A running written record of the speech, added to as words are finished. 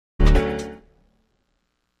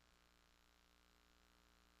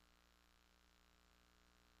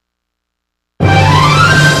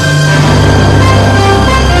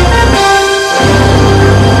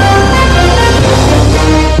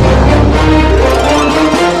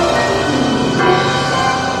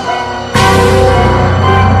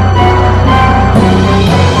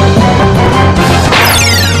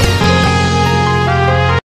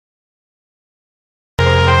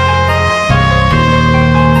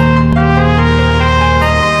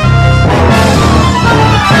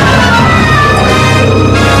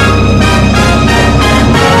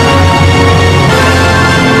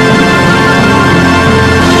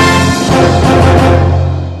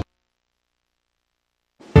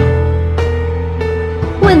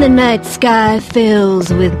the night sky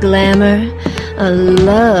fills with glamour, a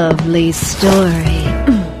lovely story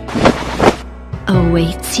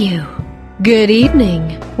awaits you. Good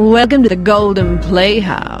evening. Welcome to the Golden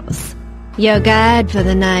Playhouse. Your guide for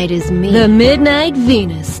the night is me, the Midnight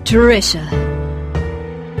Venus, Trisha.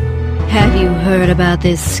 Have you heard about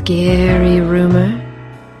this scary rumor?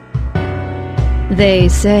 They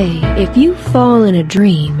say if you fall in a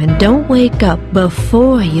dream and don't wake up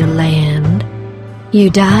before you land, you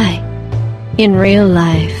die in real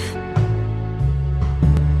life.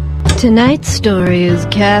 Tonight's story is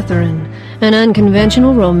Catherine, an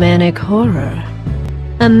unconventional romantic horror.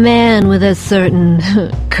 A man with a certain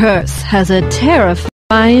curse has a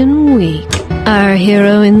terrifying week. Our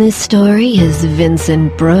hero in this story is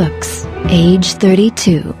Vincent Brooks, age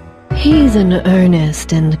 32. He's an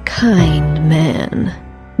earnest and kind man.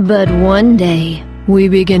 But one day, we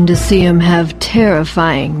begin to see him have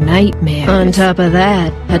terrifying nightmares. On top of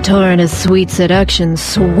that, a torrent of sweet seduction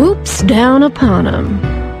swoops down upon him.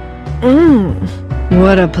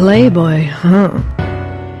 What a playboy, huh?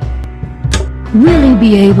 Will he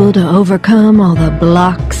be able to overcome all the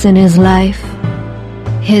blocks in his life?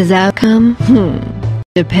 His outcome?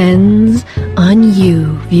 Depends on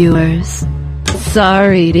you, viewers.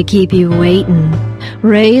 Sorry to keep you waiting.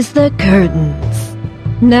 Raise the curtains.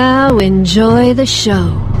 Now enjoy the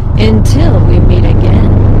show until we meet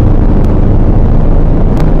again.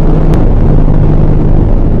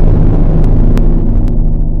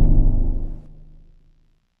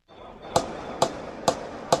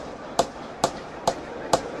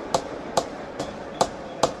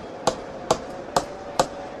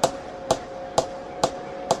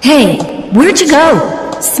 Hey, where'd you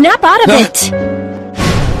go? Snap out of it!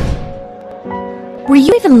 Were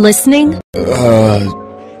you even listening?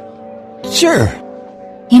 Sure.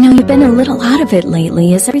 You know, you've been a little out of it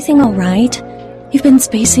lately. Is everything alright? You've been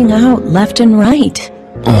spacing out left and right.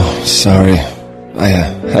 Oh, sorry. I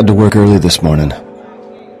had to work early this morning.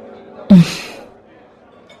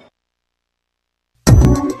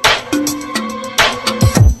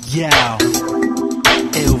 Yow,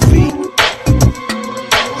 LV.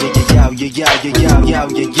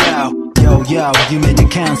 Yo, 夢で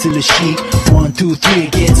キャンセルし One, two, three,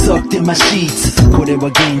 get sucked in my sheets これは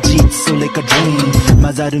現実、それか dream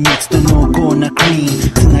混ざる蜜と濃厚なクリーム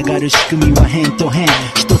つながる仕組みは変と変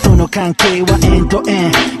人との関係はエンドエ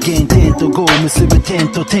ン原点とゴー結ぶ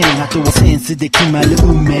点と点あとはセンスで決まる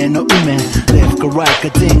運命の運命 Left か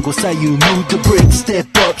right か前後左右 Move the brick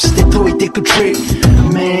Step up して解いてく trick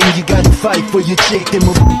Man, you gotta fight for your chick で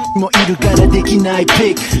ももいるからできないピ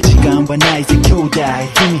ック時間はないぜ兄弟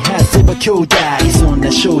君外せば兄弟そん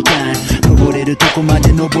なショータイム登れるとこま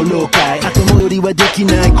で登ろうかい後戻りはでき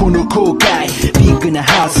ないこの後悔ビッグな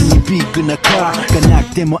ハウスにビッグなカーがな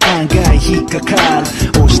くても案外引っかかる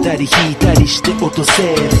押したり引いたりして落と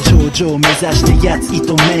せる頂上目指してやつ射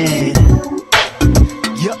止める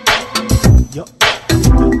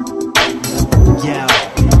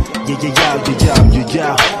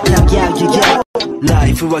ラ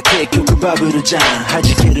イフは結局バブルじゃん弾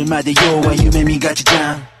けるまで要は夢見がちじ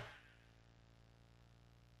ゃん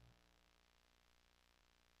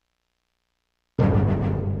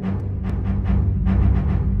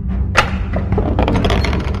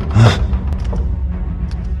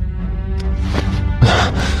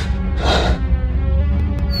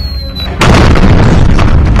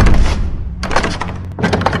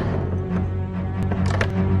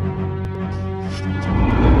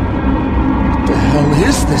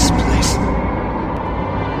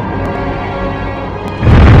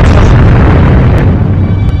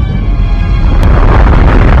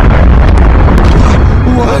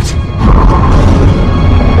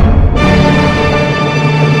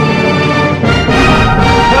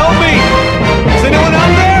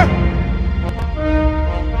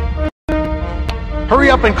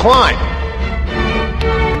And climb.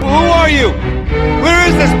 Who are you? Where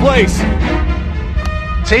is this place?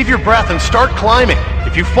 Save your breath and start climbing.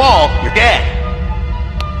 If you fall, you're dead.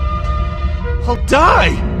 I'll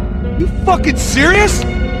die. You fucking serious?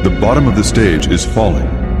 The bottom of the stage is falling.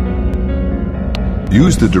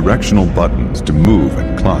 Use the directional buttons to move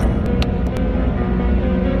and climb.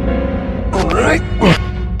 All right.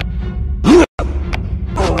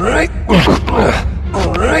 All right.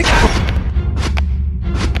 All right.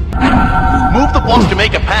 Move the block to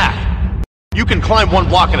make a path. You can climb one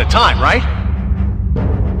block at a time, right?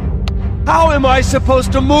 How am I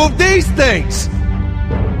supposed to move these things?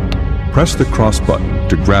 Press the cross button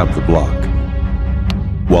to grab the block.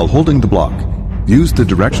 While holding the block, use the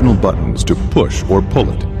directional buttons to push or pull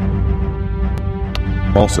it.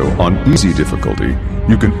 Also, on easy difficulty,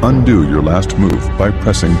 you can undo your last move by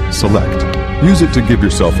pressing select. Use it to give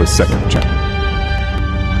yourself a second chance.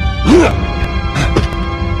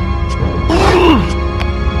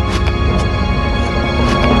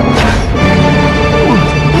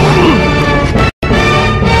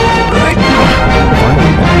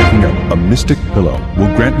 Picking up a mystic pillow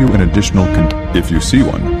will grant you an additional if you see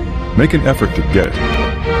one, make an effort to get it.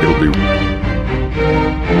 It'll be...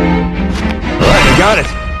 Alright, I got it!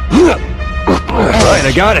 Alright,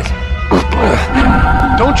 I got it!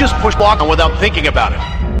 Don't just push block on without thinking about it.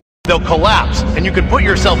 They'll collapse, and you can put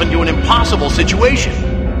yourself into an impossible situation.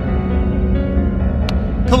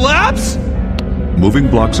 Collapse? Moving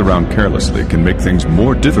blocks around carelessly can make things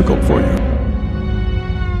more difficult for you.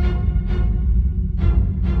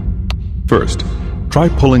 First, try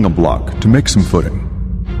pulling a block to make some footing.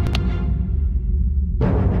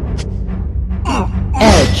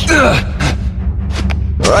 Edge.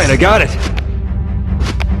 Alright, I got it.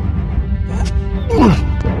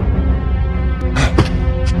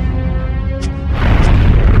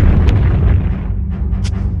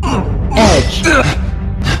 Edge.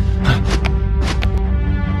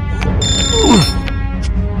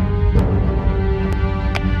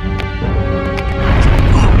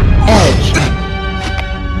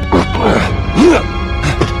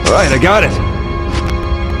 Alright, I got it.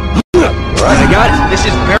 Alright, I got it. This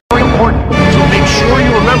is very important, so make sure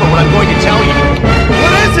you remember what I'm going to tell you.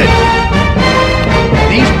 What is it?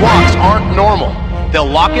 These blocks aren't normal. They'll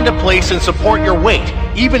lock into place and support your weight,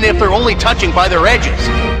 even if they're only touching by their edges.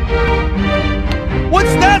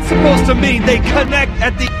 What's that supposed to mean? They connect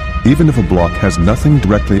at the... Even if a block has nothing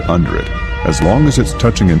directly under it, as long as it's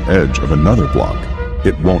touching an edge of another block,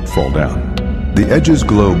 it won't fall down. The edges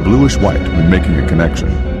glow bluish-white when making a connection.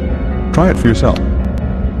 Try it for yourself.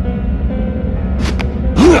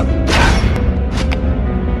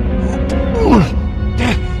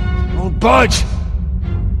 Don't budge!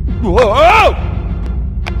 Whoa!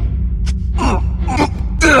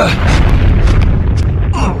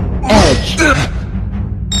 Edge.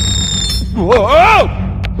 Whoa!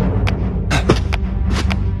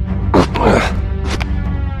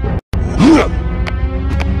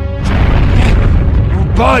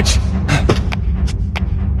 Don't budge!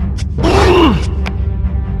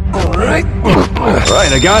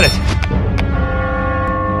 Alright, I got it.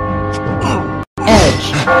 Edge.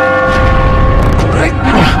 Alright.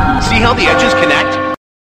 See how the edges connect?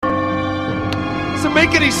 Doesn't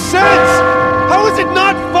make any sense! How is it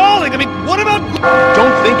not falling? I mean, what about...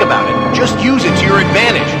 Don't think about it. Just use it to your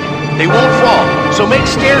advantage. They won't fall, so make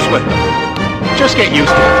stairs with them. Just get used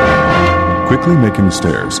to it. Quickly making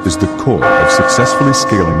stairs is the core of successfully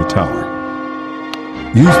scaling a tower.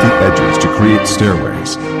 Use the edges to create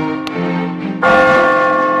stairways.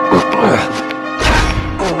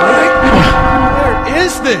 Where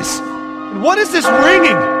is this? What is this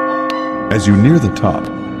ringing? As you near the top,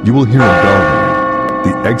 you will hear a bell ring.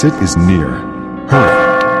 The exit is near.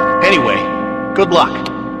 Hurry. Anyway, good luck.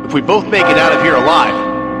 If we both make it out of here alive,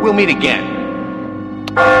 we'll meet again.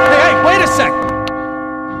 Hey, wait a sec!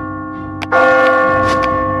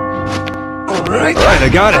 Alright, I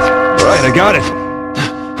got it. Alright, I got it.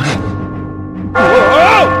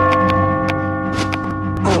 Whoa!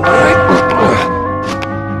 Alright.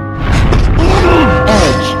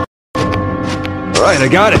 Edge. Alright, I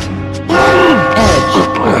got it. Edge.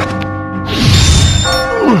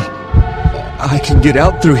 I can get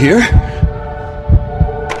out through here?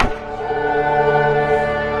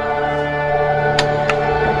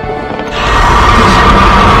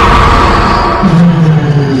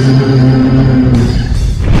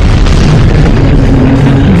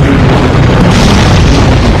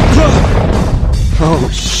 Oh,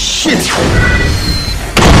 shit!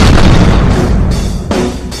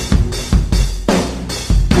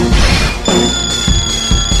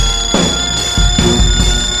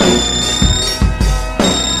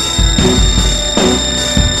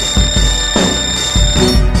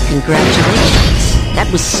 Congratulations. That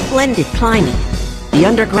was splendid climbing. The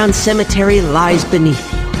underground cemetery lies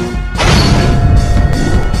beneath you.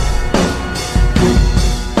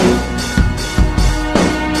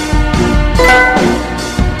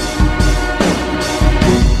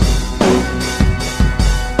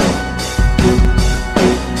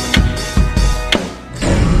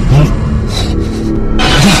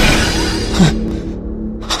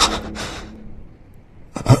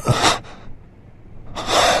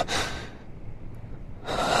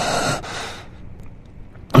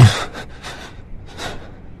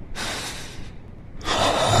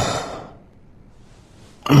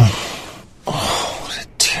 Oh, what a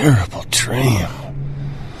terrible dream.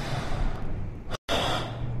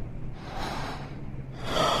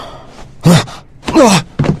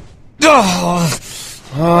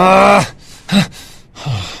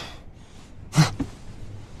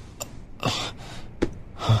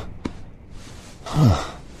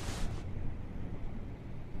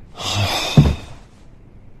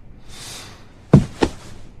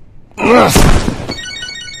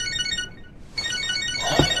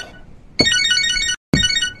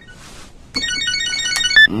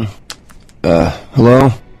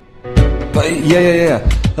 Hello? Yeah.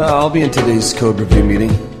 I'll be in today's code review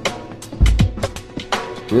meeting.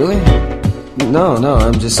 Really? No,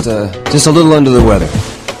 I'm just a little under the weather.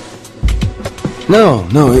 No,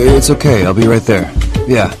 it's okay. I'll be right there.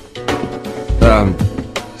 Yeah.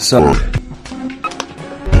 So...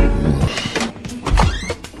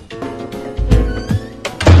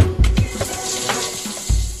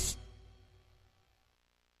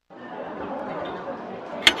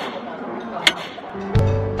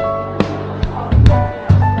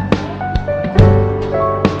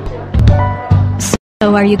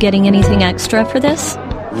 So are you getting anything extra for this?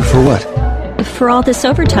 For what? For all this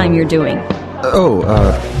overtime you're doing.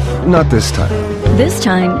 Not this time. This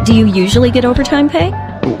time, do you usually get overtime pay?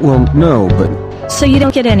 Well, no, but... So you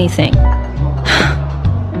don't get anything.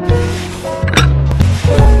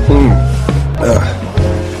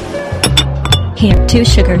 Here, 2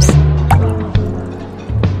 sugars.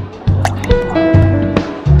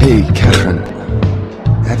 Hey, Catherine.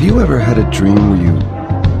 Have you ever had a dream where you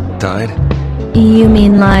died? You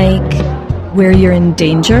mean like where you're in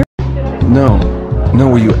danger? No,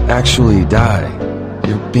 where you actually die.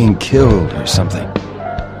 You're being killed or something.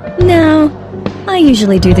 No, I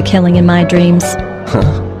usually do the killing in my dreams. Huh.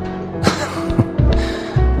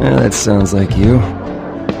 Yeah, that sounds like you.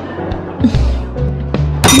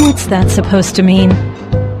 What's that supposed to mean?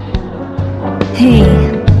 Hey,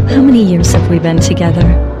 how many years have we been together?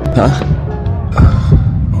 Huh?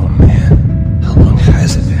 Oh man, how long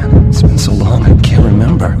has it been? It's been so long I can't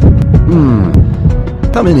remember.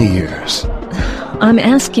 How many years? I'm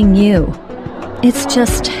asking you. It's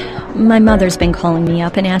just, my mother's been calling me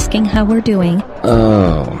up and asking how we're doing.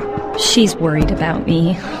 Oh. She's worried about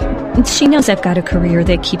me. She knows I've got a career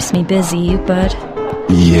that keeps me busy, but...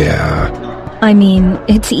 Yeah. I mean,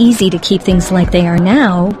 it's easy to keep things like they are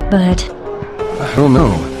now, but... I don't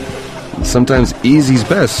know. Sometimes easy's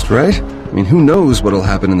best, right? I mean, who knows what'll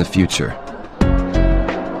happen in the future?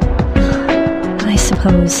 I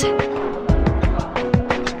suppose.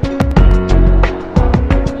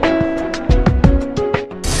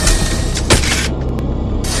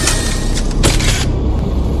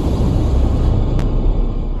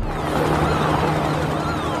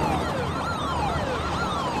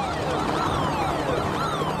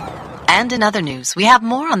 And in other news, we have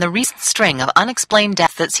more on the recent string of unexplained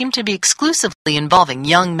deaths that seem to be exclusively involving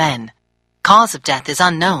young men. Cause of death is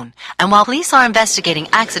unknown, and while police are investigating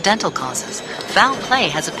accidental causes, foul play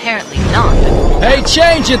has apparently not been... Hey,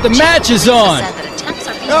 change it! The match is on!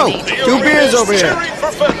 Oh, 2 beers over here!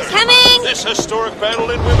 Coming! This historic battle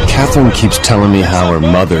in women's... Catherine keeps telling me how her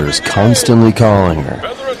mother's constantly calling her.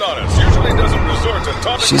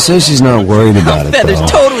 She says she's not worried about it, Feather's though.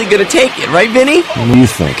 totally gonna take it, right, Vinny? What do you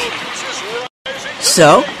think?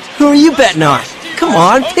 So, who are you betting on? Come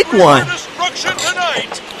on, pick one.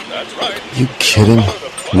 You kidding?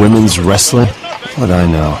 Women's wrestling? What I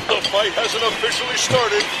know. The fight hasn't officially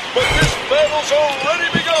started, but this battle's already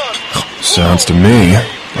begun. Sounds to me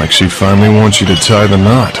like she finally wants you to tie the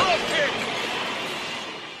knot.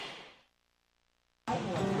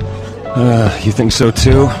 You think so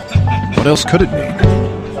too? What else could it mean?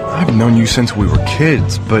 I've known you since we were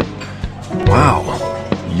kids, but... Wow.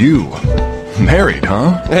 You... married,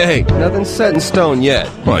 huh? Hey, nothing's set in stone yet.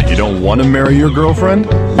 What, you don't want to marry your girlfriend?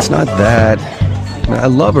 It's not that. I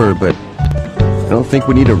love her, but I don't think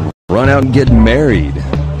we need to run out and get married.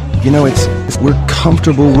 You know, it's we're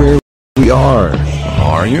comfortable where we are.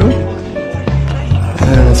 Are you?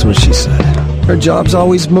 That's what she said. Her job's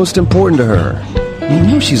always most important to her. You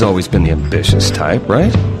know she's always been the ambitious type,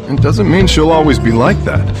 right? It doesn't mean she'll always be like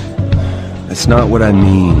that. That's not what I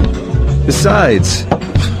mean. Besides,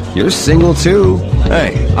 you're single too.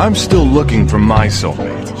 Hey, I'm still looking for my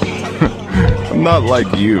soulmate. I'm not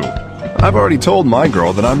like you. I've already told my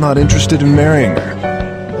girl that I'm not interested in marrying her.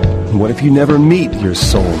 What if you never meet your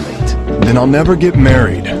soulmate? Then I'll never get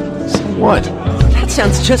married. So what? That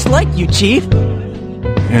sounds just like you, Chief.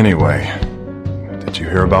 Anyway, did you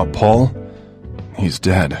hear about Paul? He's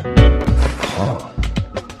dead. Paul?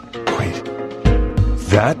 Wait.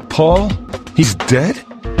 That Paul? He's dead?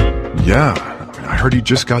 Yeah. I heard he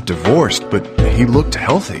just got divorced, but he looked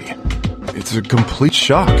healthy. It's a complete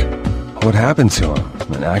shock. What happened to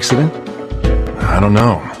him? An accident? I don't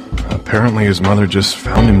know. Apparently his mother just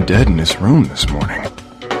found him dead in his room this morning.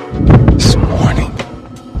 This morning?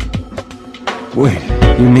 Wait,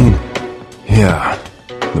 you mean... Yeah,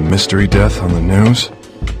 the mystery death on the news?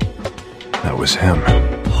 That was him.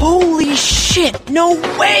 Holy shit, no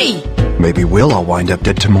way! Maybe Will will wind up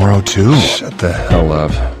dead tomorrow too. Shut the hell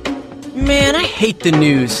up. Man, I hate the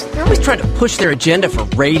news. They're always trying to push their agenda for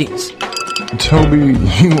ratings. Toby,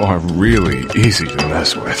 you are really easy to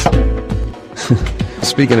mess with.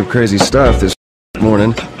 Speaking of crazy stuff, this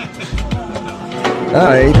morning,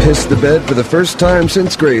 I pissed the bed for the first time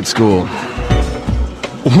since grade school.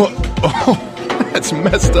 What? Oh, that's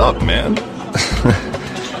messed up, man.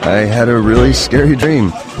 I had a really scary dream,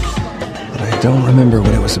 but I don't remember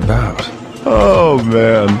what it was about. Oh,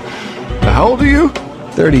 man. How old are you?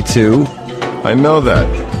 32. I know that.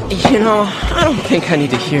 You know, I don't think I need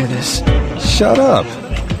to hear this. Shut up.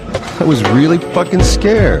 I was really fucking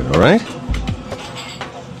scared, alright?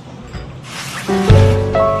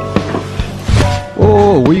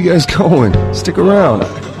 Whoa, where you guys going? Stick around.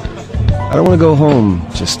 I don't want to go home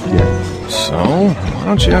just yet. So, why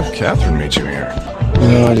don't you have Catherine meet you here?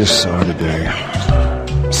 No, I just saw her today.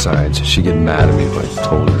 Besides, she'd get mad at me if I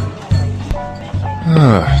told her.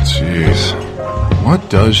 Ah, jeez. What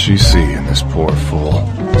does she see in this poor fool?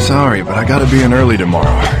 Sorry, but I gotta be in early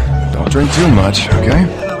tomorrow. Don't drink too much, okay?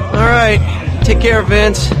 Alright, take care,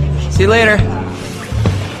 Vince. See you later.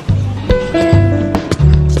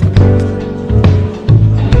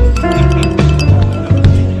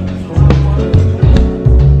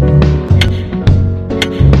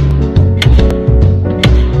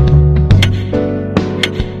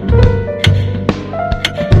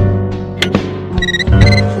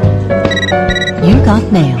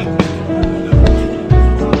 Got mail.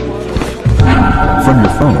 From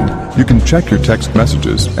your phone, you can check your text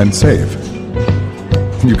messages and save.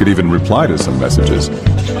 You could even reply to some messages.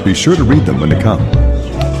 Be sure to read them when they come.